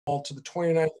to the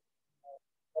 29th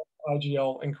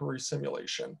IGL inquiry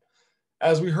simulation.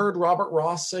 As we heard Robert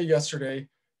Ross say yesterday,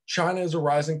 China is a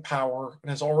rising power and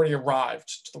has already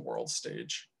arrived to the world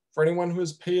stage. For anyone who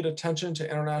has paid attention to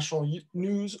international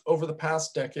news over the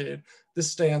past decade,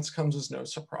 this stance comes as no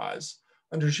surprise.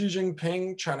 Under Xi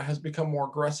Jinping, China has become more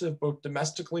aggressive both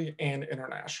domestically and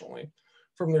internationally.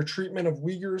 From their treatment of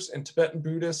Uyghurs and Tibetan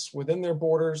Buddhists within their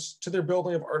borders to their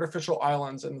building of artificial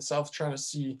islands in the South China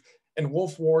Sea and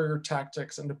wolf warrior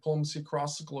tactics and diplomacy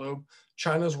across the globe,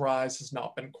 China's rise has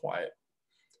not been quiet.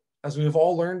 As we have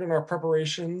all learned in our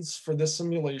preparations for this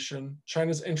simulation,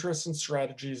 China's interests and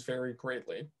strategies vary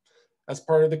greatly. As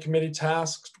part of the committee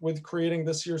tasked with creating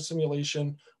this year's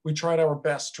simulation, we tried our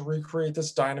best to recreate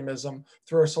this dynamism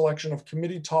through our selection of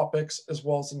committee topics as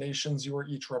well as the nations you are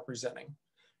each representing.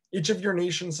 Each of your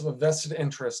nations have a vested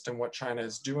interest in what China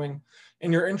is doing,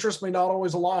 and your interests may not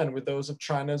always align with those of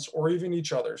China's or even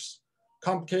each other's.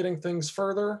 Complicating things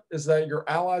further is that your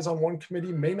allies on one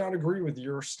committee may not agree with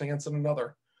your stance in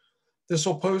another. This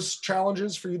will pose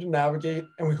challenges for you to navigate,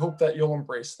 and we hope that you'll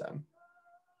embrace them.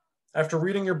 After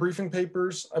reading your briefing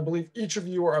papers, I believe each of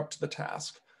you are up to the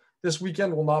task. This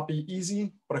weekend will not be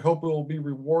easy, but I hope it will be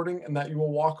rewarding and that you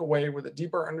will walk away with a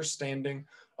deeper understanding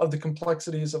of the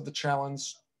complexities of the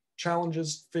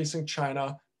challenges facing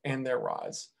China and their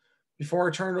rise. Before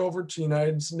I turn it over to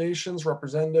United Nations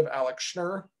Representative Alex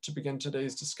Schnurr to begin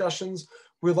today's discussions,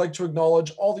 we'd like to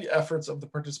acknowledge all the efforts of the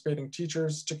participating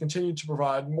teachers to continue to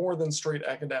provide more than straight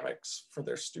academics for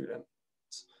their students.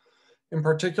 In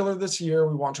particular this year,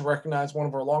 we want to recognize one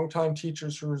of our longtime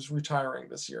teachers who is retiring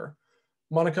this year.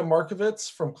 Monica Markovitz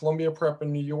from Columbia Prep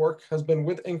in New York has been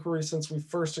with Inquiry since we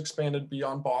first expanded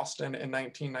beyond Boston in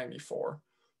 1994.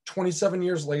 27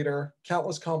 years later,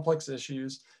 countless complex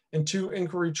issues, and 2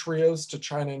 inquiry trios to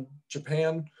China and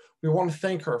Japan, we want to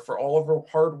thank her for all of her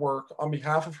hard work on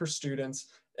behalf of her students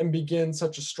and being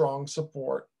such a strong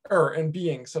supporter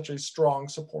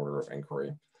of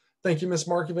inquiry. Thank you, Ms.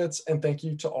 Markovitz, and thank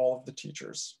you to all of the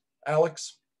teachers.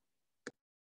 Alex?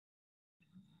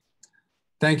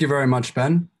 Thank you very much,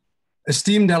 Ben.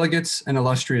 Esteemed delegates and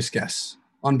illustrious guests,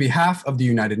 on behalf of the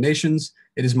United Nations,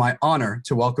 it is my honor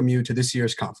to welcome you to this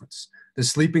year's conference. The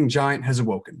sleeping giant has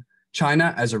awoken,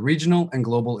 China as a regional and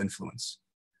global influence.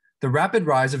 The rapid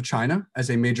rise of China as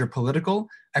a major political,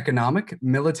 economic,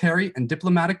 military, and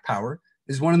diplomatic power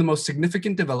is one of the most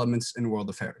significant developments in world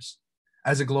affairs.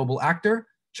 As a global actor,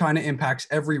 China impacts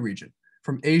every region,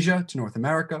 from Asia to North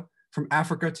America, from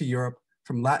Africa to Europe,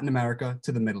 from Latin America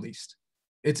to the Middle East.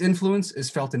 Its influence is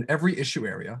felt in every issue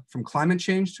area, from climate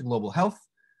change to global health,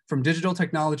 from digital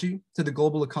technology to the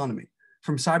global economy,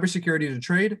 from cybersecurity to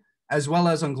trade, as well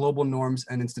as on global norms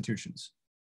and institutions.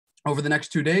 Over the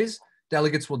next 2 days,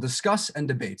 delegates will discuss and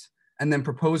debate, and then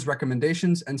propose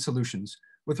recommendations and solutions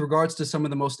with regards to some of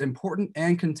the most important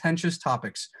and contentious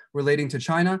topics relating to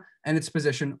China and its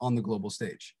position on the global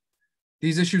stage.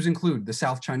 These issues include the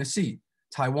South China Sea,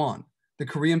 Taiwan, the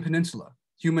Korean Peninsula,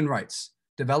 human rights,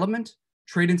 development,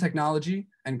 trade and technology,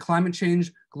 and climate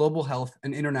change, global health,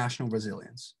 and international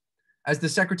resilience. As the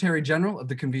Secretary General of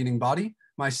the convening body,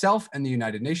 myself and the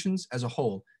United Nations as a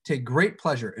whole take great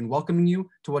pleasure in welcoming you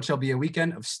to what shall be a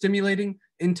weekend of stimulating,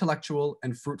 intellectual,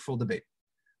 and fruitful debate.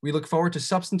 We look forward to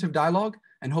substantive dialogue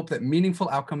and hope that meaningful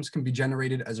outcomes can be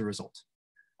generated as a result.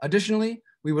 Additionally,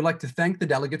 we would like to thank the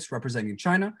delegates representing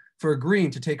China for agreeing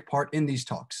to take part in these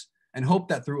talks and hope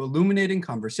that through illuminating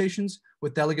conversations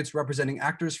with delegates representing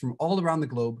actors from all around the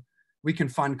globe, we can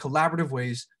find collaborative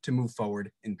ways to move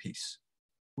forward in peace.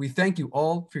 We thank you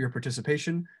all for your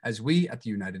participation as we at the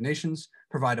United Nations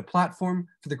provide a platform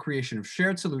for the creation of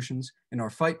shared solutions in our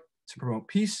fight to promote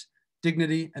peace,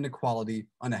 dignity, and equality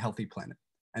on a healthy planet.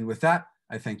 And with that,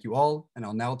 I thank you all, and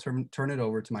I'll now turn it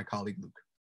over to my colleague, Luke.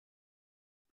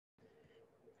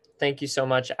 Thank you so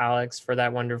much, Alex, for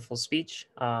that wonderful speech.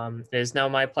 It is now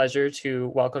my pleasure to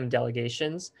welcome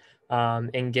delegations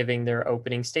in giving their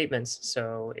opening statements.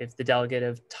 So if the delegate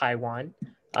of Taiwan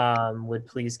would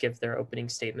please give their opening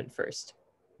statement first.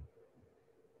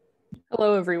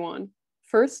 Hello, everyone.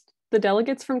 First, the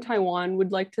delegates from Taiwan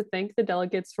would like to thank the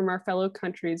delegates from our fellow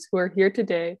countries who are here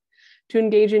today to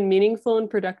engage in meaningful and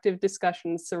productive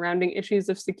discussions surrounding issues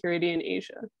of security in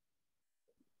Asia.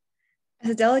 As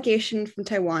a delegation from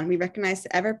Taiwan, we recognize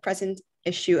the ever-present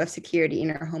issue of security in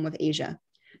our home of Asia.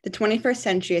 The 21st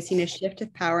century has seen a shift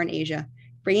of power in Asia,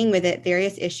 bringing with it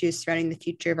various issues surrounding the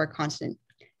future of our continent.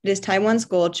 It is Taiwan's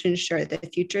goal to ensure that the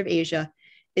future of Asia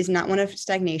is not one of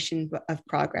stagnation, but of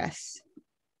progress.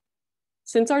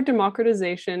 Since our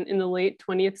democratization in the late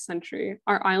 20th century,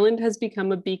 our island has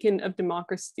become a beacon of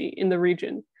democracy in the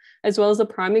region, as well as a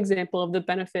prime example of the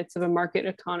benefits of a market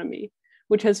economy,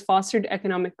 which has fostered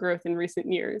economic growth in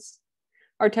recent years.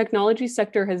 Our technology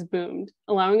sector has boomed,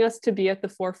 allowing us to be at the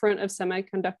forefront of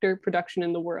semiconductor production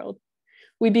in the world.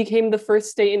 We became the first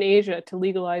state in Asia to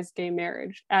legalize gay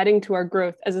marriage, adding to our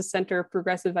growth as a center of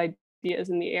progressive ideas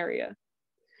in the area.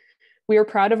 We are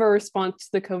proud of our response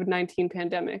to the COVID-19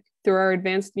 pandemic through our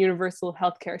advanced universal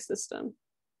healthcare system.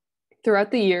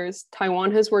 Throughout the years,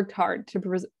 Taiwan has worked hard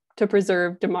to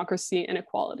preserve democracy and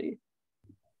equality.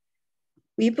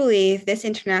 We believe this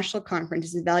international conference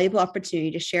is a valuable opportunity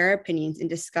to share our opinions and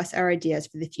discuss our ideas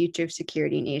for the future of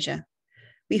security in Asia.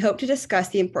 We hope to discuss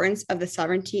the importance of the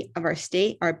sovereignty of our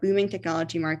state, our booming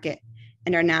technology market,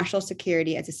 and our national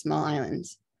security as a small island.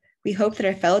 We hope that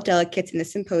our fellow delegates in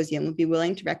this symposium will be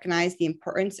willing to recognize the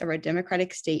importance of our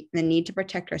democratic state and the need to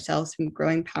protect ourselves from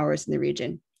growing powers in the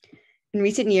region. In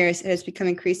recent years, it has become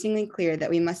increasingly clear that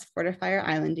we must fortify our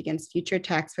island against future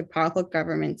attacks by powerful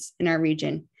governments in our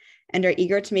region, and are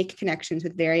eager to make connections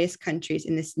with various countries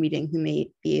in this meeting who may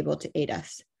be able to aid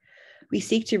us. We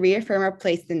seek to reaffirm our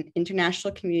place in the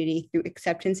international community through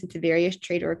acceptance into various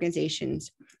trade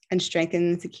organizations and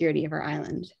strengthen the security of our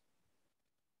island.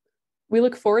 We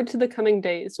look forward to the coming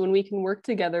days when we can work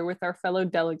together with our fellow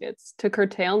delegates to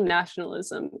curtail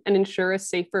nationalism and ensure a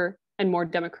safer and more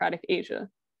democratic Asia.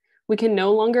 We can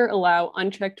no longer allow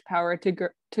unchecked power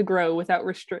to grow without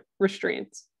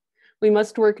restraints. We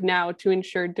must work now to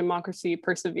ensure democracy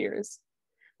perseveres.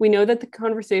 We know that the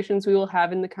conversations we will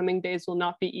have in the coming days will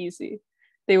not be easy.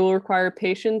 They will require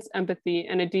patience, empathy,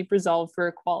 and a deep resolve for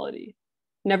equality.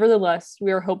 Nevertheless,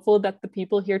 we are hopeful that the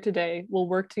people here today will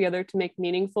work together to make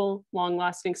meaningful,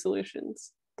 long-lasting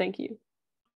solutions. Thank you.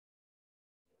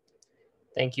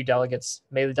 Thank you, delegates.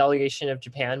 May the delegation of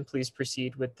Japan please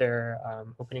proceed with their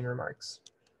opening remarks.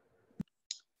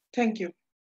 Thank you.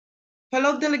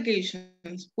 Fellow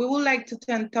delegations, we would like to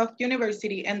thank Tufts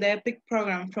University and the EPIC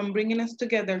program for bringing us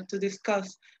together to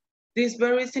discuss this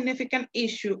very significant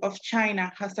issue of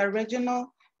China has a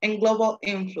regional and global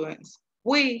influence.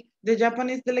 We, the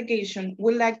Japanese delegation,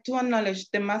 would like to acknowledge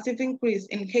the massive increase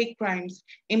in hate crimes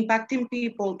impacting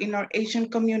people in our Asian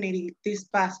community this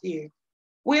past year.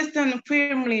 We stand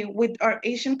firmly with our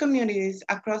Asian communities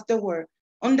across the world,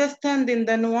 understanding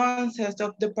the nuances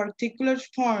of the particular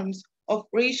forms of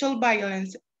racial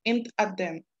violence aimed at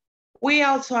them. We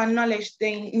also acknowledge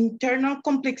the internal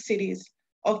complexities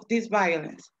of this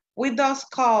violence. We thus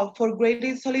call for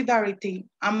greater solidarity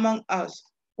among us,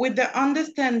 with the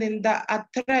understanding that a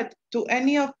threat to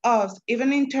any of us,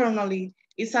 even internally,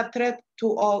 is a threat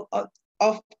to all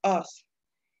of us.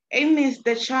 Amidst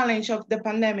the challenge of the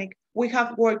pandemic, we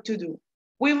have work to do.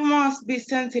 We must be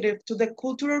sensitive to the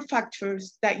cultural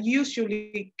factors that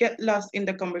usually get lost in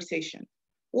the conversation.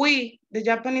 We, the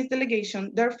Japanese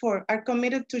delegation, therefore, are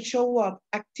committed to show up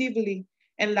actively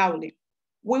and loudly.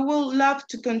 We would love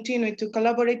to continue to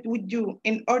collaborate with you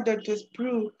in order to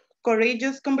spur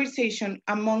courageous conversation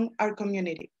among our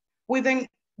community. Within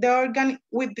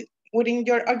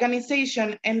your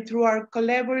organization and through our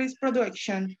collaborative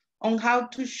production on how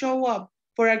to show up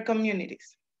for our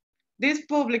communities. This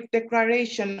public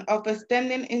declaration of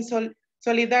standing in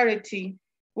solidarity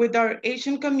with our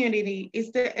Asian community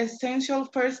is the essential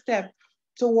first step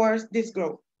towards this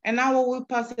growth. And now I will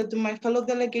pass it to my fellow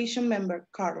delegation member,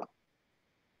 Carla.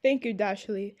 Thank you,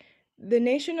 Dashley. The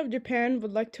nation of Japan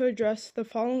would like to address the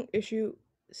following issues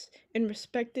in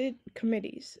respected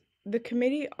committees. The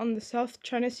Committee on the South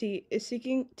China Sea is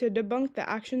seeking to debunk the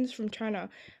actions from China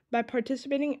by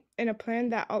participating in a plan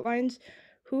that outlines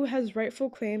who has rightful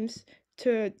claims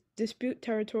to distribute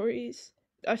territories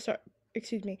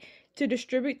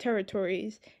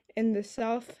in the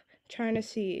South China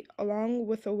Sea, along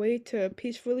with a way to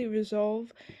peacefully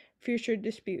resolve future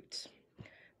disputes.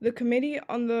 The Committee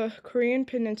on the Korean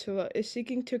Peninsula is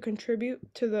seeking to contribute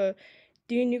to the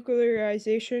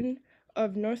denuclearization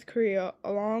of North Korea,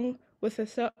 along with a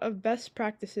set of best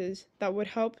practices that would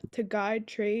help to guide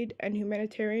trade and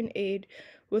humanitarian aid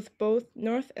with both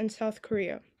North and South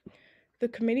Korea. The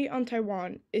Committee on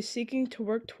Taiwan is seeking to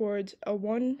work towards a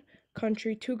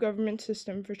one-country, two-government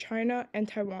system for China and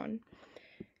Taiwan.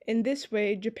 In this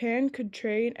way, Japan could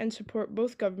trade and support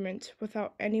both governments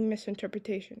without any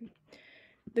misinterpretation.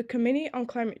 The Committee on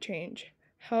Climate Change,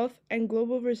 Health, and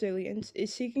Global Resilience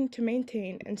is seeking to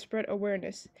maintain and spread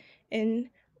awareness in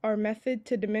our method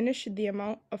to diminish the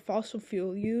amount of fossil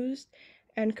fuel used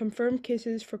and confirm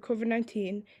cases for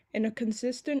COVID-19 in a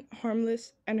consistent,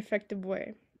 harmless, and effective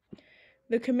way.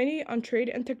 The Committee on Trade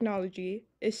and Technology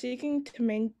is seeking to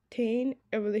maintain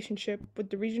a relationship with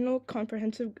the Regional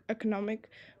Comprehensive Economic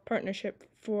Partnership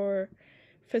for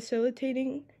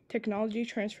facilitating technology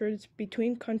transfers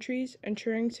between countries,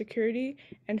 ensuring security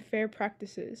and fair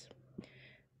practices.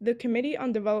 The Committee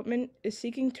on Development is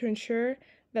seeking to ensure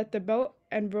that the Belt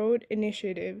and Road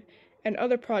Initiative and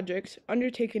other projects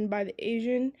undertaken by the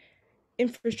Asian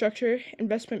Infrastructure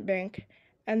Investment Bank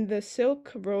and the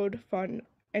Silk Road Fund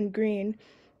and Green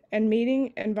and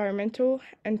meeting environmental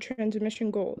and transmission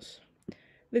goals.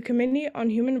 The Committee on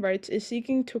Human Rights is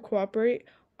seeking to cooperate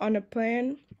on a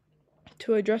plan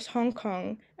to address Hong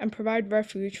Kong and provide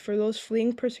refuge for those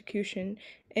fleeing persecution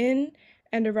in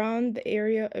and around the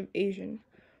area of Asia.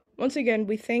 Once again,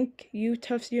 we thank you,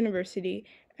 Tufts University,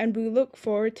 and we look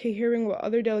forward to hearing what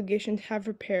other delegations have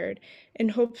prepared in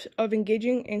hopes of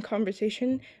engaging in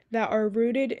conversation that are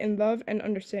rooted in love and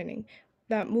understanding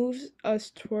that moves us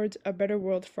towards a better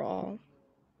world for all.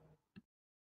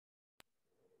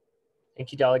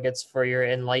 Thank you, delegates, for your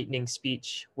enlightening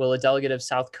speech. Will a delegate of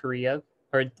South Korea,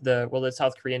 will the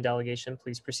South Korean delegation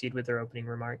please proceed with their opening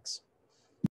remarks?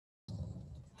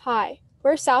 Hi,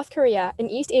 we're South Korea, an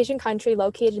East Asian country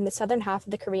located in the southern half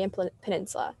of the Korean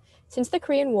peninsula. Since the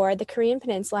Korean War, the Korean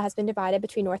peninsula has been divided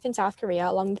between North and South Korea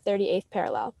along the 38th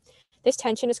parallel. This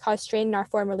tension has caused strain in our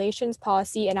foreign relations,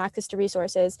 policy, and access to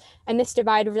resources, and this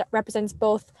divide represents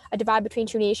both a divide between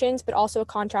two nations, but also a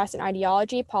contrast in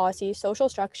ideology, policy, social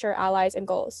structure, allies, and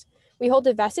goals. We hold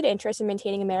a vested interest in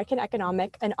maintaining American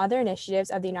economic and other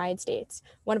initiatives of the United States,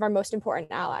 one of our most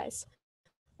important allies.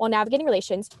 While navigating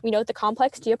relations, we note the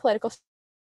complex geopolitical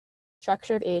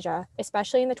structure of Asia,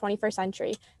 especially in the 21st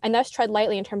century, and thus tread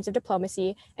lightly in terms of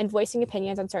diplomacy and voicing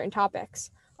opinions on certain topics.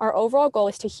 Our overall goal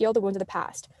is to heal the wounds of the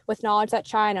past, with knowledge that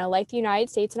China, like the United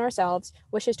States and ourselves,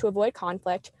 wishes to avoid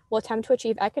conflict, will attempt to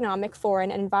achieve economic,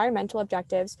 foreign, and environmental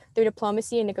objectives through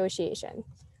diplomacy and negotiation.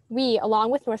 We,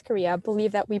 along with North Korea,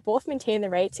 believe that we both maintain the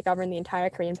right to govern the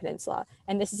entire Korean peninsula,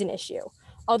 and this is an issue.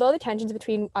 Although the tensions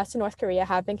between us and North Korea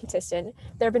have been consistent,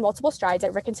 there have been multiple strides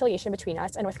at reconciliation between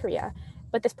us and North Korea,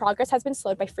 but this progress has been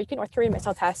slowed by frequent North Korean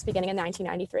missile tests beginning in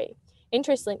 1993.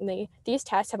 Interestingly, these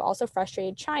tests have also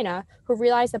frustrated China, who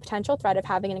realized the potential threat of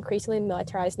having an increasingly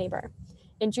militarized neighbor.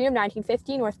 In June of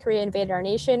 1950, North Korea invaded our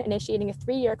nation, initiating a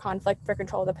 3-year conflict for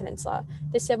control of the peninsula.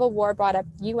 This civil war brought up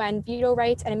UN veto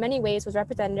rights and in many ways was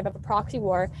representative of a proxy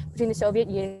war between the Soviet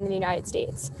Union and the United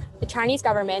States. The Chinese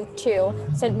government, too,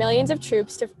 sent millions of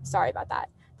troops to,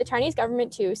 The Chinese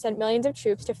government, too, sent millions of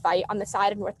troops to fight on the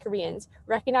side of North Koreans,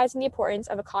 recognizing the importance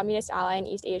of a communist ally in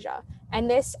East Asia. And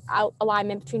this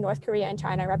alignment between North Korea and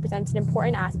China represents an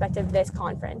important aspect of this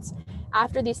conference.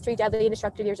 After these 3 deadly and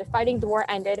destructive years of fighting, the war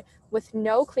ended with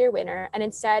no clear winner, and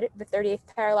instead the 38th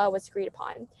parallel was agreed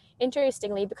upon.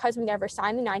 Interestingly, because we never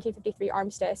signed the 1953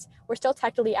 armistice, we're still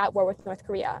technically at war with North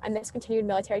Korea, and this continued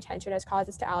military tension has caused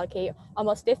us to allocate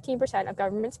almost 15% of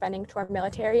government spending to our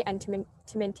military and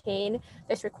to maintain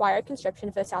this required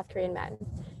conscription for the South Korean men.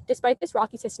 Despite this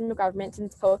rocky system of government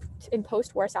in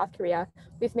post-war South Korea,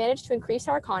 we've managed to increase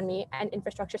our economy and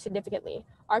infrastructure significantly.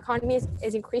 Our economy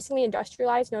is increasingly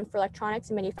industrialized, known for electronics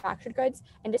and manufactured goods,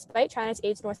 and despite China's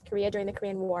aid to North Korea during the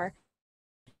Korean War,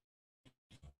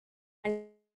 and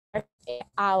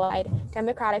allied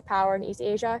democratic power in East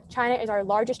Asia, China is our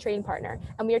largest trading partner,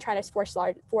 and we are China's fourth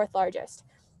largest.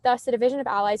 Thus, the division of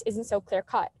allies isn't so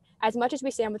clear-cut. As much as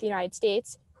we stand with the United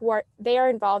States, they are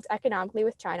involved economically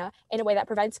with China in a way that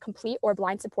prevents complete or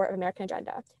blind support of American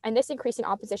agenda. And this increasing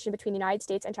opposition between the United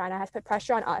States and China has put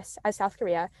pressure on us, as South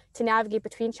Korea, to navigate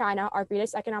between China, our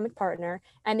greatest economic partner,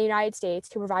 and the United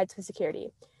States, who provides for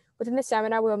security. Within the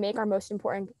seminar, we will make our most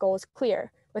important goals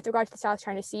clear. With regard to the South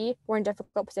China Sea, we're in a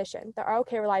difficult position. The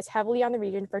ROK relies heavily on the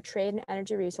region for trade and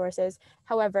energy resources.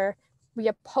 However, we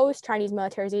oppose Chinese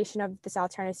militarization of the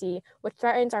South China Sea, which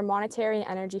threatens our monetary and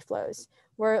energy flows.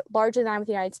 We're largely aligned with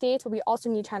the United States, but we also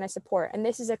need China's support. And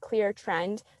this is a clear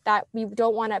trend that we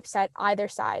don't want to upset either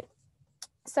side.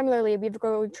 Similarly, we have a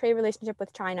growing trade relationship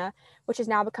with China, which has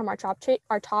now become our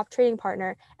top trading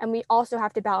partner. And we also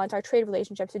have to balance our trade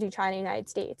relationships between China and the United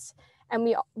States. And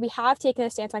we have taken a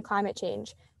stance on climate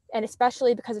change. And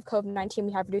especially because of COVID-19,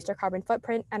 we have reduced our carbon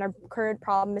footprint, and our current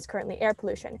problem is currently air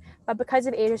pollution. But because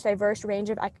of Asia's diverse range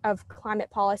of climate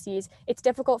policies, it's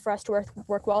difficult for us to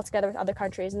work well together with other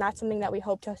countries, and that's something that we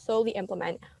hope to slowly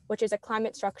implement, which is a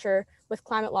climate structure with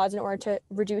climate laws in order to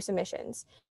reduce emissions.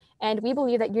 And we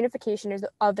believe that unification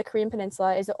of the Korean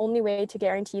Peninsula is the only way to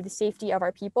guarantee the safety of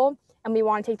our people, and we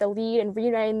want to take the lead in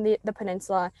reuniting the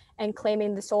peninsula and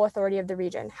claiming the sole authority of the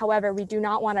region. However, we do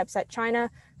not want to upset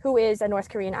China, who is a North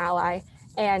Korean ally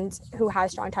and who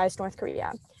has strong ties to North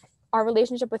Korea. Our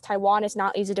relationship with Taiwan is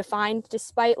not easy to find.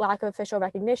 Despite lack of official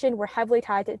recognition, we're heavily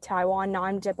tied to Taiwan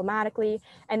non-diplomatically,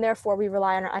 and therefore we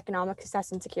rely on our economic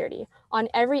success and security. On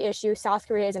every issue, South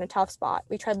Korea is in a tough spot.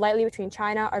 We tread lightly between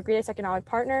China, our greatest economic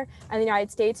partner, and the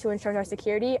United States, who ensures our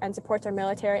security and supports our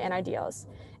military and ideals.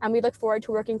 And we look forward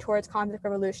to working towards conflict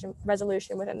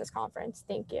resolution within this conference.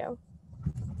 Thank you.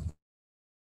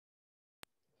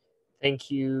 Thank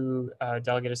you,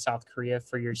 Delegate of South Korea,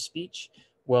 for your speech.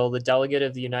 Will the Delegate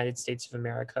of the United States of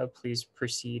America please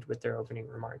proceed with their opening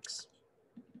remarks?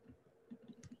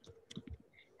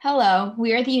 Hello,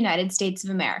 we are the United States of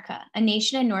America, a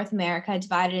nation in North America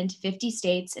divided into 50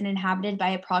 states and inhabited by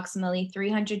approximately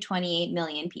 328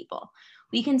 million people.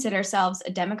 We consider ourselves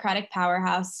a democratic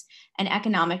powerhouse and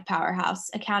economic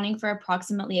powerhouse, accounting for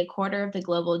approximately a quarter of the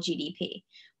global GDP.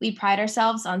 We pride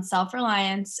ourselves on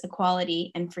self-reliance,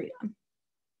 equality, and freedom.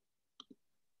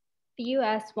 The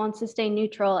U.S. wants to stay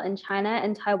neutral in China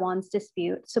and Taiwan's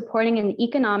dispute, supporting an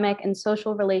economic and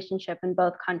social relationship in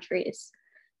both countries.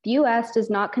 The U.S. does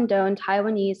not condone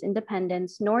Taiwanese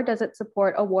independence, nor does it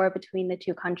support a war between the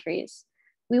two countries.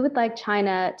 We would like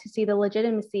China to see the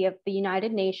legitimacy of the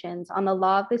United Nations on the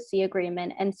Law of the Sea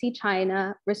Agreement and see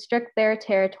China restrict their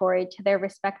territory to their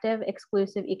respective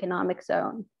exclusive economic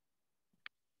zone.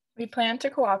 We plan to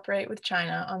cooperate with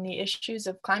China on the issues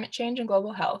of climate change and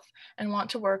global health, and want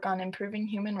to work on improving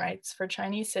human rights for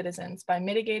Chinese citizens by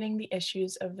mitigating the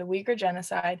issues of the Uyghur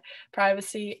genocide,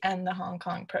 privacy, and the Hong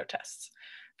Kong protests.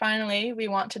 Finally, we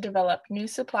want to develop new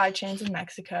supply chains in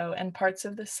Mexico and parts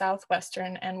of the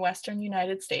southwestern and western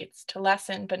United States to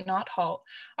lessen but not halt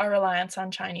our reliance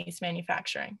on Chinese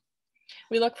manufacturing.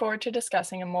 We look forward to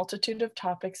discussing a multitude of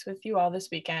topics with you all this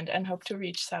weekend and hope to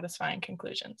reach satisfying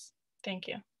conclusions. Thank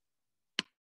you.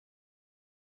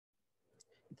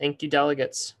 Thank you,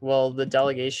 delegates. Will the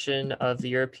delegation of the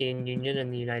European Union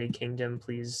and the United Kingdom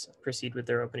please proceed with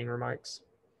their opening remarks?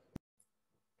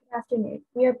 Good afternoon.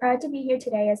 We are proud to be here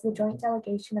today as the joint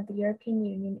delegation of the European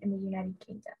Union and the United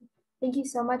Kingdom. Thank you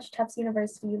so much, Tufts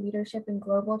University Leadership and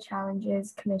Global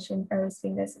Challenges Commission, for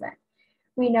hosting this event.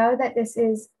 We know that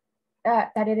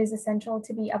it is essential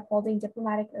to be upholding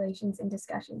diplomatic relations and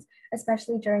discussions,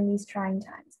 especially during these trying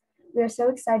times. We are so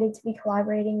excited to be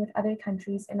collaborating with other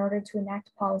countries in order to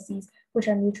enact policies which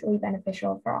are mutually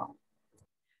beneficial for all.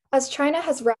 As China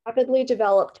has rapidly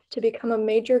developed to become a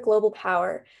major global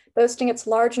power, boasting its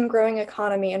large and growing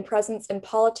economy and presence in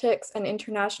politics and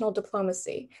international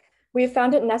diplomacy, we have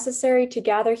found it necessary to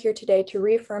gather here today to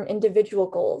reaffirm individual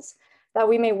goals, that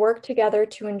we may work together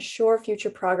to ensure future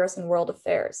progress in world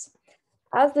affairs.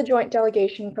 As the joint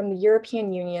delegation from the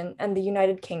European Union and the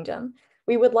United Kingdom,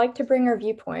 we would like to bring our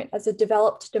viewpoint as a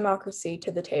developed democracy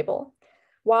to the table.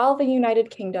 While the United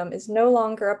Kingdom is no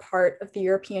longer a part of the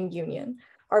European Union,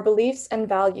 our beliefs and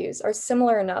values are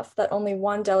similar enough that only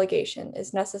one delegation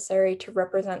is necessary to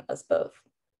represent us both.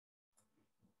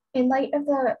 In light of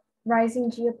the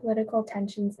rising geopolitical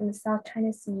tensions in the South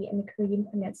China Sea and the Korean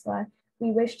Peninsula,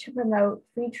 we wish to promote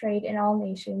free trade in all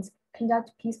nations,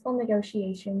 conduct peaceful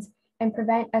negotiations, and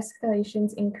prevent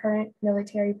escalations in current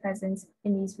military presence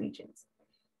in these regions.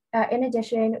 In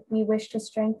addition, we wish to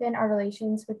strengthen our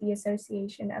relations with the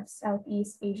Association of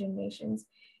Southeast Asian Nations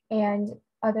and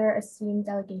other esteemed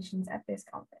delegations at this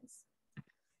conference.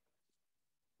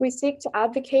 We seek to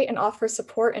advocate and offer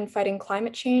support in fighting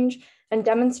climate change and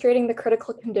demonstrating the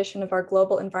critical condition of our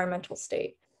global environmental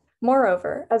state.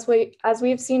 Moreover, as we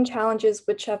have seen challenges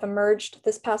which have emerged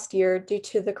this past year due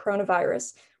to the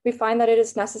coronavirus, we find that it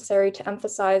is necessary to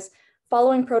emphasize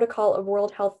following protocol of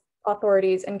World Health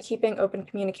authorities and keeping open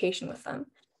communication with them.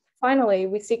 Finally,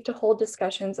 we seek to hold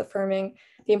discussions affirming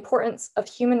the importance of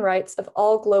human rights of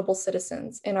all global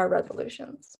citizens in our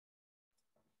resolutions.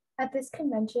 At this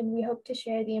convention, we hope to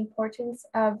share the importance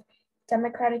of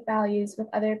democratic values with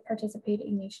other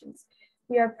participating nations.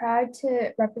 We are proud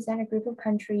to represent a group of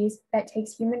countries that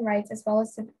takes human rights as well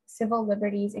as civil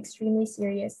liberties extremely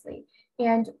seriously,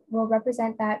 and will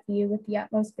represent that view with the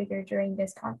utmost vigor during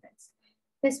this conference.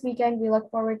 This weekend, we look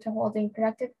forward to holding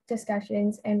productive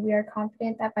discussions, and we are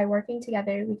confident that by working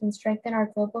together, we can strengthen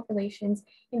our global relations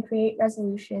and create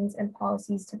resolutions and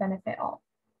policies to benefit all.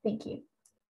 Thank you.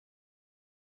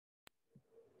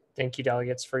 Thank you,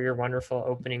 delegates, for your wonderful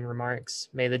opening remarks.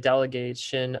 May the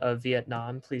delegation of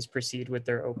Vietnam please proceed with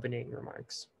their opening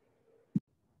remarks.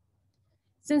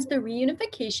 Since the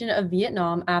reunification of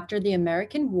Vietnam after the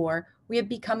American War, we have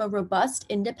become a robust,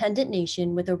 independent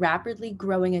nation with a rapidly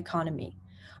growing economy.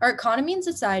 Our economy and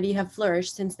society have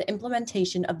flourished since the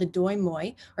implementation of the Doi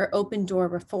Moi, or open door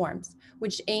reforms,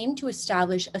 which aim to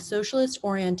establish a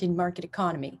socialist-oriented market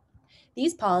economy.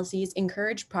 These policies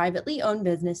encourage privately owned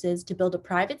businesses to build a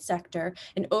private sector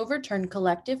and overturn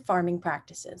collective farming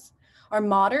practices. Our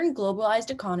modern globalized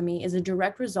economy is a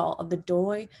direct result of the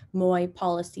Doi Moi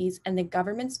policies and the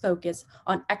government's focus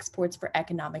on exports for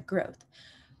economic growth.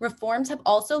 Reforms have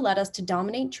also led us to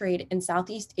dominate trade in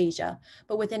Southeast Asia,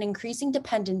 but with an increasing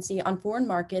dependency on foreign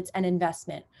markets and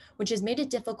investment, which has made it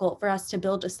difficult for us to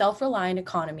build a self-reliant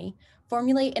economy,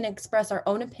 formulate and express our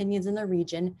own opinions in the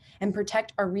region, and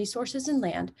protect our resources and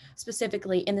land,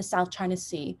 specifically in the South China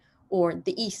Sea or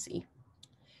the East Sea.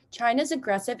 China's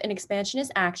aggressive and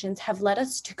expansionist actions have led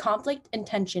us to conflict and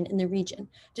tension in the region,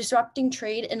 disrupting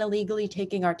trade and illegally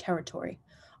taking our territory.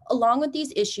 Along with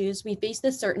these issues, we face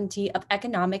the certainty of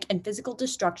economic and physical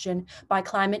destruction by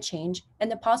climate change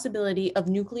and the possibility of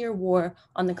nuclear war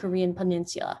on the Korean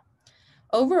Peninsula.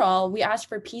 Overall, we ask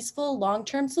for peaceful,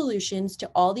 long-term solutions to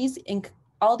all these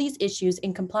issues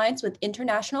in compliance with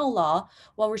international law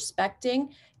while respecting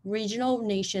regional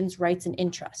nations' rights and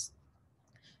interests.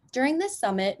 During this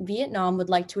summit, Vietnam would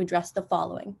like to address the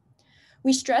following.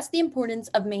 We stress the importance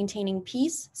of maintaining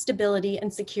peace, stability,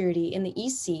 and security in the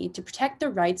East Sea to protect the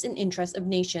rights and interests of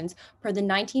nations per the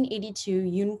 1982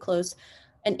 UNCLOS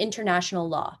and international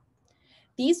law.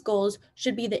 These goals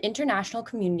should be the international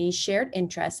community's shared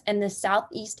interests, and the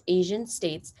Southeast Asian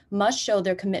states must show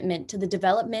their commitment to the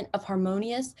development of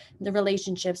harmonious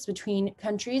relationships between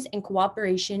countries and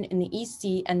cooperation in the East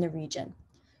Sea and the region.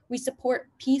 We support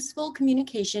peaceful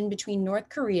communication between North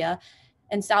Korea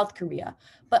and South Korea,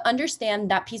 but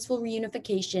understand that peaceful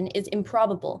reunification is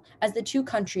improbable as the two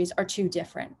countries are too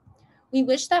different. We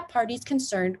wish that parties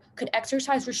concerned could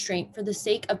exercise restraint for the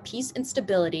sake of peace and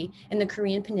stability in the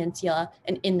Korean Peninsula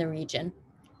and in the region.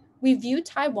 We view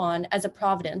Taiwan as a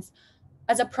province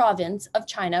of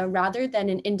China rather than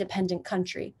an independent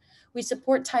country. We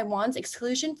support Taiwan's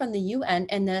exclusion from the UN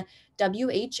and the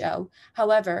WHO.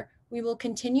 However, we will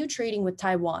continue trading with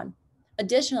Taiwan.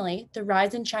 Additionally, the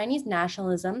rise in Chinese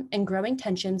nationalism and growing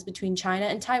tensions between China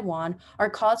and Taiwan are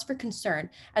cause for concern,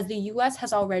 as the US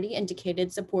has already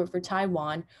indicated support for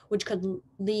Taiwan, which could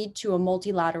lead to a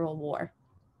multilateral war.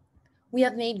 We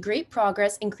have made great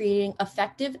progress in creating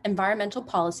effective environmental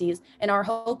policies and are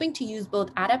hoping to use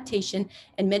both adaptation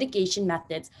and mitigation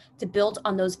methods to build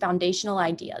on those foundational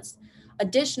ideas.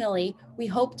 Additionally, we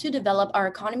hope to develop our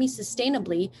economy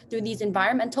sustainably through these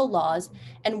environmental laws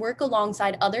and work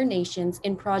alongside other nations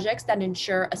in projects that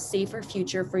ensure a safer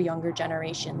future for younger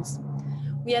generations.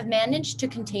 We have managed to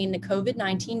contain the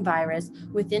COVID-19 virus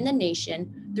within the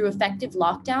nation through effective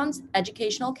lockdowns,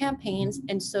 educational campaigns,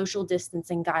 and social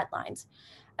distancing guidelines.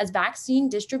 As vaccine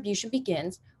distribution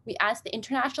begins, we ask the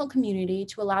international community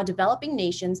to allow developing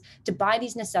nations to buy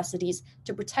these necessities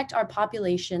to protect our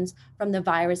populations from the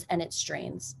virus and its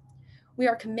strains. We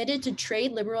are committed to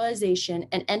trade liberalization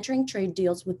and entering trade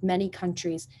deals with many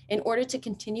countries in order to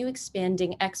continue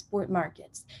expanding export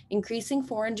markets, increasing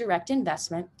foreign direct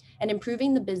investment, and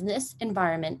improving the business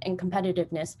environment and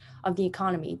competitiveness of the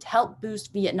economy to help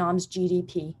boost Vietnam's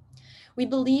GDP. We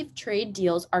believe trade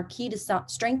deals are key to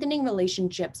strengthening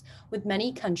relationships with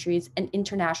many countries and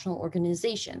international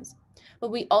organizations,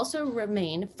 but we also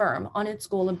remain firm on its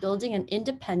goal of building an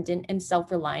independent and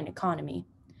self-reliant economy.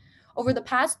 Over the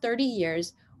past 30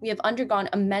 years, we have undergone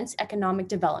immense economic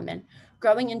development,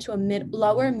 growing into a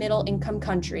lower middle income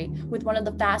country with one of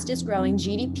the fastest growing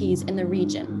GDPs in the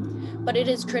region. But it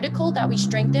is critical that we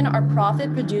strengthen our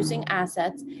profit producing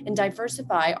assets and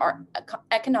diversify our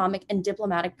economic and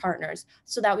diplomatic partners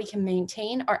so that we can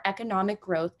maintain our economic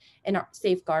growth and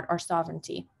safeguard our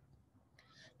sovereignty.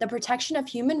 The protection of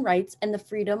human rights and the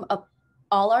freedom of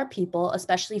all our people,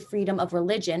 especially freedom of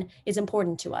religion, is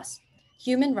important to us.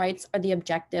 Human rights are the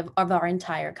objective of our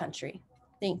entire country.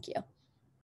 Thank you.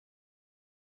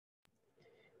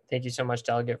 Thank you so much,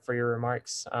 Delegate, for your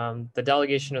remarks. The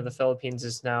delegation of the Philippines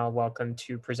is now welcome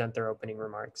to present their opening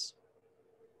remarks.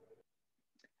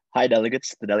 Hi,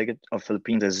 delegates. The delegate of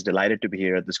Philippines is delighted to be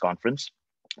here at this conference,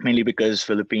 mainly because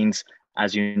Philippines,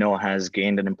 as you know, has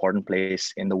gained an important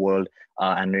place in the world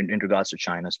and in regards to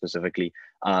China specifically.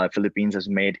 Philippines has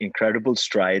made incredible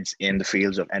strides in the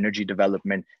fields of energy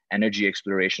development, energy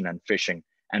exploration, and fishing.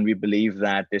 And we believe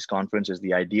that this conference is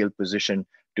the ideal position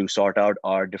to sort out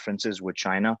our differences with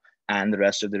China and the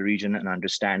rest of the region and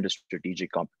understand the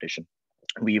strategic competition.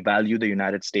 We value the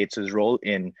United States' role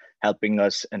in helping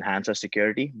us enhance our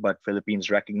security, but Philippines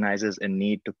recognizes a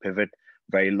need to pivot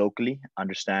very locally,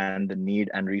 understand the need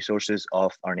and resources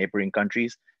of our neighboring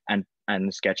countries,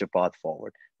 and sketch a path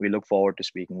forward. We look forward to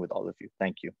speaking with all of you.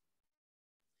 Thank you.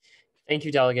 Thank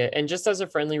you, Delegate. And just as a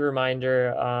friendly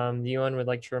reminder, the UN would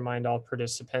like to remind all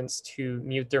participants to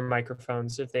mute their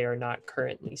microphones if they are not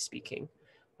currently speaking.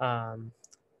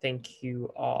 Thank you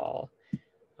all.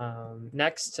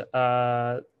 Next,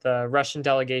 the Russian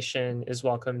delegation is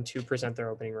welcome to present their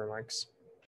opening remarks.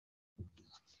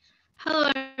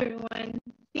 Hello, everyone.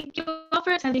 Thank you all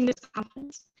for attending this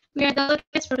conference. We are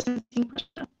delegates representing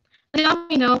Russia. As you all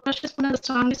may know, Russia is one of the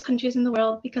strongest countries in the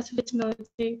world because of its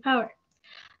military power.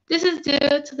 This is due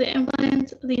to the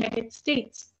influence of the United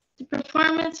States. The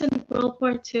performance in World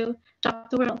War II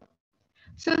shocked the world.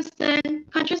 Since then,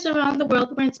 countries around the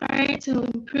world were inspired to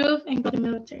improve and grow the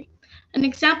military. An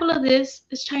example of this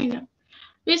is China.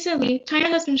 Recently, China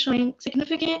has been showing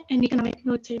significant economic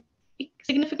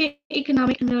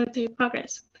and military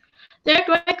progress. There are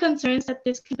growing concerns that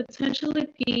this can potentially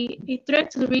be a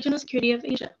threat to the regional security of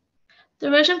Asia.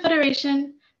 The Russian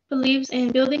Federation believes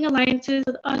in building alliances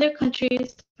with other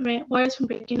countries to prevent wars from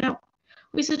breaking out.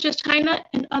 We suggest China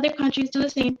and other countries do the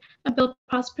same and build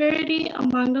prosperity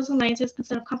among those alliances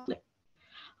instead of conflict.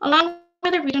 Along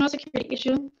with the regional security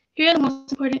issue, here are the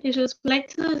most important issues we'd like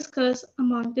to discuss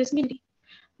among this community.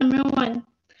 Number one,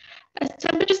 as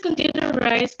temperatures continue to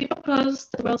rise, we propose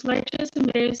that the world's largest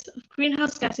emitters of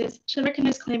greenhouse gases should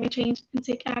recognize climate change and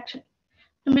take action.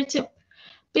 Number two,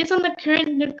 based on the current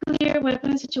nuclear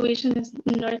weapons situation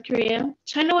in North Korea,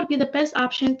 China would be the best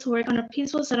option to work on a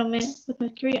peaceful settlement with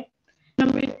North Korea.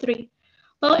 Number three,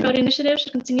 Belt and Road Initiative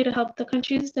should continue to help the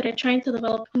countries that are trying to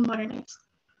develop and modernize.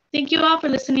 Thank you all for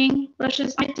listening. Russia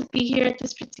is honored to be here at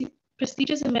this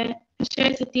prestigious event and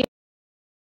share its ideas.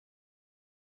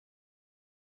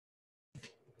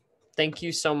 Thank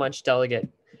you so much, Delegate.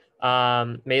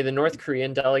 May the North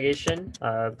Korean delegation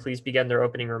please begin their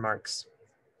opening remarks.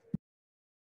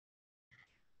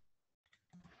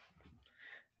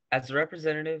 As a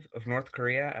representative of North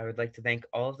Korea, I would like to thank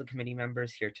all of the committee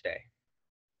members here today.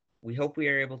 We hope we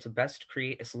are able to best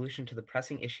create a solution to the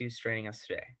pressing issues straining us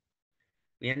today.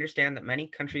 We understand that many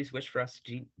countries wish for us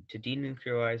to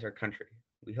denuclearize our country.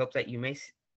 We hope that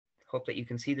you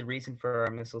can see the reason for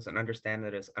our missiles and understand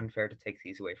that it is unfair to take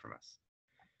these away from us.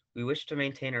 We wish to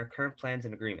maintain our current plans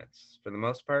and agreements. For the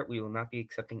most part, we will not be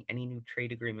accepting any new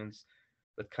trade agreements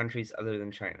with countries other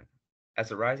than China. As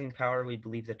a rising power, we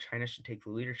believe that China should take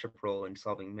the leadership role in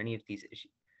solving many of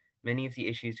the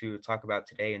issues we will talk about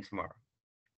today and tomorrow.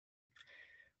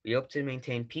 We hope to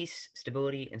maintain peace,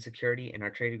 stability, and security in our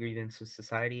trade agreements with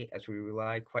society as we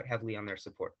rely quite heavily on their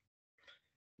support.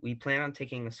 We plan on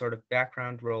taking a sort of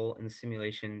background role in the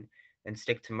simulation and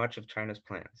stick to much of China's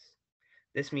plans.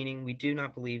 This meaning, we do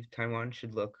not believe Taiwan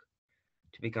should look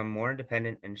to become more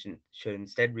independent and should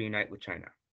instead reunite with China.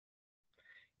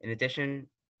 In addition,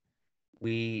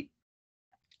 we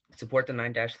support the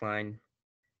 9-dash line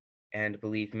and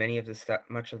believe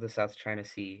much of the South China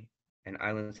Sea and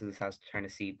islands of the South China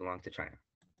Sea belong to China.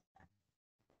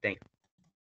 Thank you.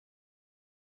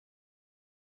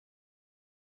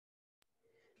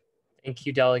 Thank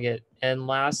you, Delegate. And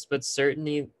last but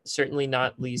certainly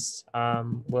not least,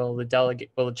 will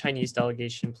the Chinese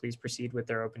delegation please proceed with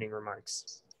their opening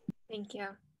remarks? Thank you.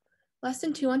 Less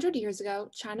than 200 years ago,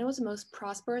 China was the most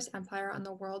prosperous empire on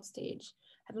the world stage,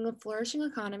 having a flourishing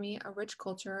economy, a rich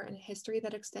culture, and a history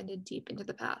that extended deep into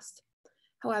the past.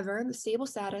 However, the stable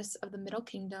status of the Middle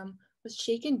Kingdom was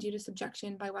shaken due to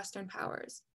subjection by Western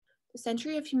powers. The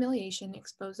century of humiliation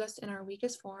exposed us in our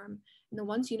weakest form, and the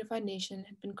once unified nation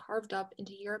had been carved up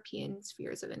into European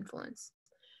spheres of influence.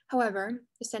 However,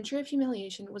 the century of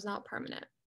humiliation was not permanent.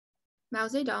 Mao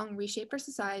Zedong reshaped our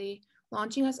society,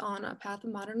 launching us on a path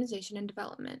of modernization and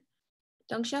development.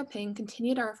 Deng Xiaoping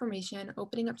continued our reformation,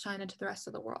 opening up China to the rest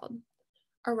of the world.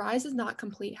 Our rise is not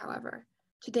complete, however.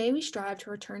 Today, we strive to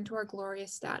return to our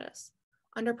glorious status.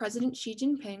 Under President Xi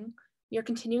Jinping, we are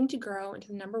continuing to grow into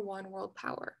the #1 world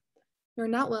power. We are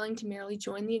not willing to merely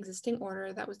join the existing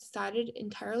order that was decided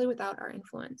entirely without our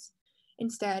influence.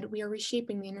 Instead, we are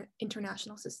reshaping the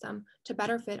international system to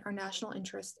better fit our national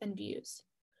interests and views.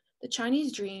 The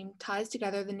Chinese dream ties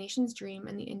together the nation's dream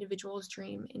and the individual's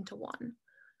dream into one.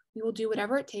 We will do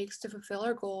whatever it takes to fulfill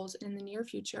our goals, and in the near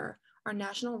future, our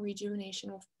national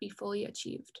rejuvenation will be fully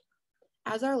achieved.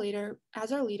 As our leader,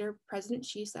 President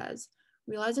Xi says,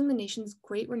 realizing the nation's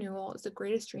great renewal is the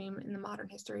greatest dream in the modern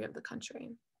history of the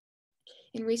country.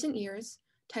 In recent years,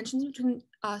 tensions between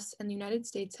us and the United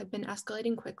States have been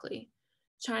escalating quickly.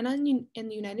 China and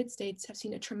the United States have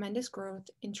seen a tremendous growth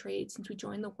in trade since we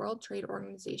joined the World Trade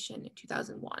Organization in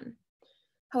 2001.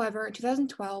 However, in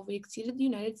 2012, we exceeded the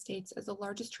United States as the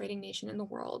largest trading nation in the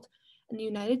world, and the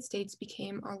United States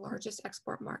became our largest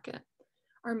export market.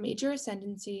 Our major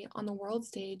ascendancy on the world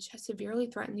stage has severely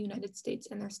threatened the United States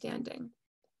and their standing.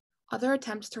 Other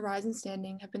attempts to rise in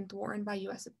standing have been thwarted by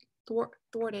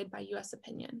US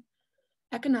opinion.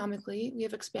 Economically, we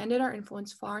have expanded our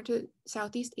influence far into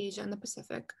Southeast Asia and the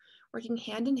Pacific, working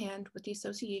hand in hand with the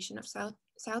Association of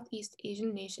Southeast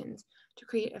Asian Nations to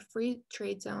create a free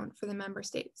trade zone for the member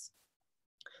states.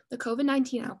 The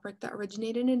COVID-19 outbreak that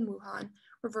originated in Wuhan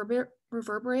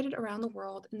reverberated around the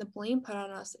world, and the blame put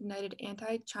on us ignited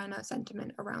anti-China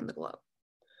sentiment around the globe.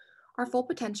 Our full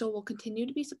potential will continue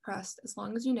to be suppressed as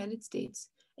long as the United States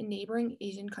and neighboring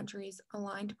Asian countries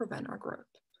align to prevent our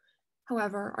growth.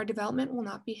 However, our development will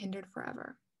not be hindered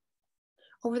forever.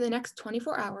 Over the next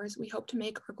 24 hours, we hope to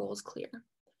make our goals clear.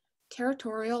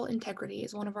 Territorial integrity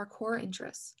is one of our core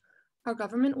interests. Our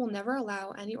government will never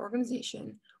allow any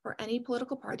organization or any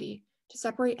political party to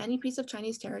separate any piece of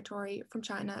Chinese territory from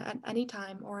China at any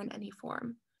time or in any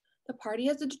form. The party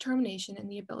has the determination and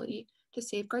the ability to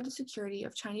safeguard the security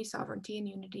of Chinese sovereignty and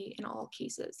unity in all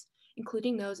cases,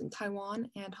 including those in Taiwan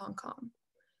and Hong Kong.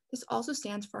 This also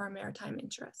stands for our maritime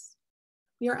interests.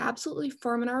 We are absolutely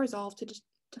firm in our resolve to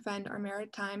defend our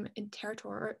maritime and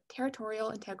territorial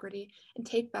integrity and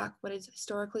take back what is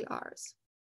historically ours.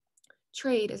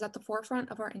 Trade is at the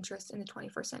forefront of our interests in the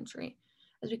 21st century.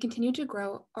 As we continue to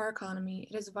grow our economy,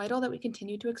 it is vital that we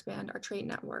continue to expand our trade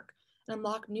network and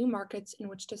unlock new markets in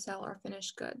which to sell our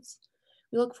finished goods.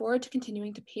 We look forward to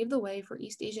continuing to pave the way for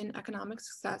East Asian economic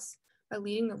success by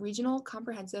leading the Regional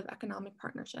Comprehensive Economic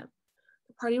Partnership.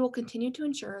 The party will continue to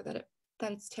ensure that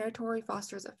its territory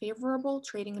fosters a favorable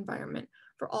trading environment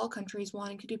for all countries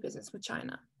wanting to do business with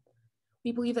China.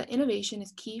 We believe that innovation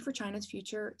is key for China's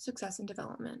future success and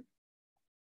development.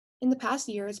 In the past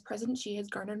years, President Xi has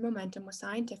garnered momentum with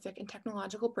scientific and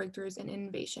technological breakthroughs and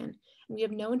innovation, and we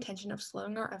have no intention of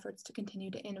slowing our efforts to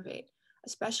continue to innovate,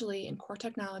 especially in core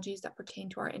technologies that pertain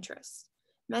to our interests,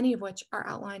 many of which are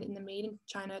outlined in the Made in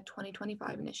China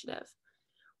 2025 initiative.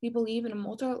 We believe in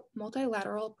a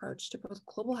multilateral approach to both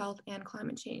global health and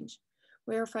climate change.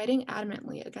 We are fighting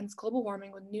adamantly against global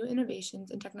warming with new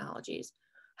innovations and technologies.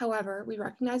 However, we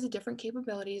recognize the different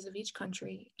capabilities of each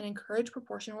country and encourage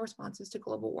proportional responses to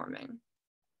global warming.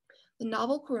 The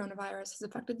novel coronavirus has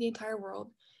affected the entire world,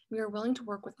 and we are willing to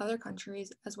work with other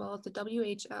countries as well as the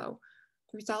WHO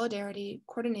through solidarity,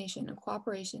 coordination, and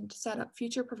cooperation to set up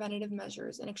future preventative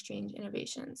measures and exchange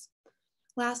innovations.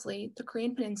 Lastly, the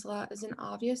Korean Peninsula is an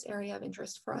obvious area of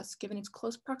interest for us given its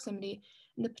close proximity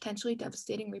and the potentially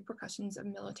devastating repercussions of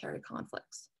military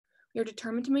conflicts. We are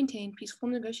determined to maintain peaceful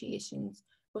negotiations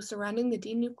both surrounding the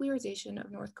denuclearization of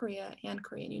North Korea and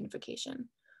Korean unification.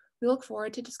 We look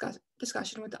forward to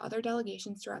discussion with the other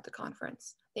delegations throughout the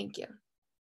conference. Thank you.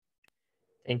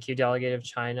 Thank you, Delegate of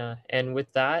China. And with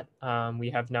that, we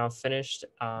have now finished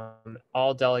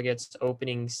all delegates'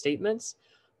 opening statements.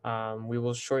 We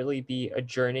will shortly be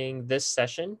adjourning this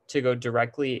session to go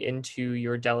directly into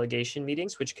your delegation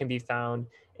meetings, which can be found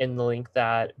in the link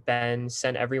that Ben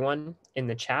sent everyone in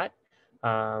the chat.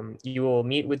 You will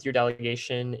meet with your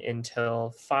delegation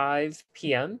until 5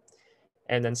 p.m.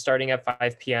 And then starting at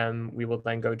 5 p.m., we will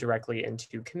then go directly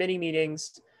into committee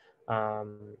meetings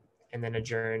and then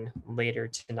adjourn later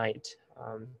tonight.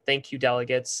 Thank you,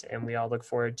 delegates, and we all look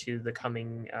forward to the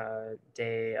coming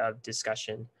day of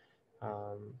discussion.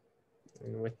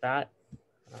 And with that,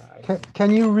 can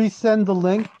you resend the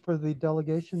link for the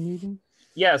delegation meeting?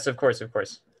 Yes, of course, of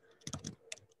course.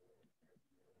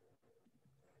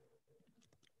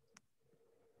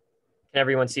 Can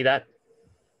everyone see that?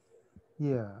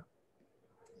 Yeah.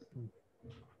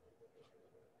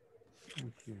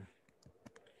 Thank you.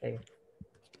 Okay.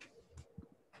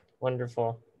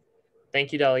 Wonderful.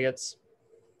 Thank you, delegates.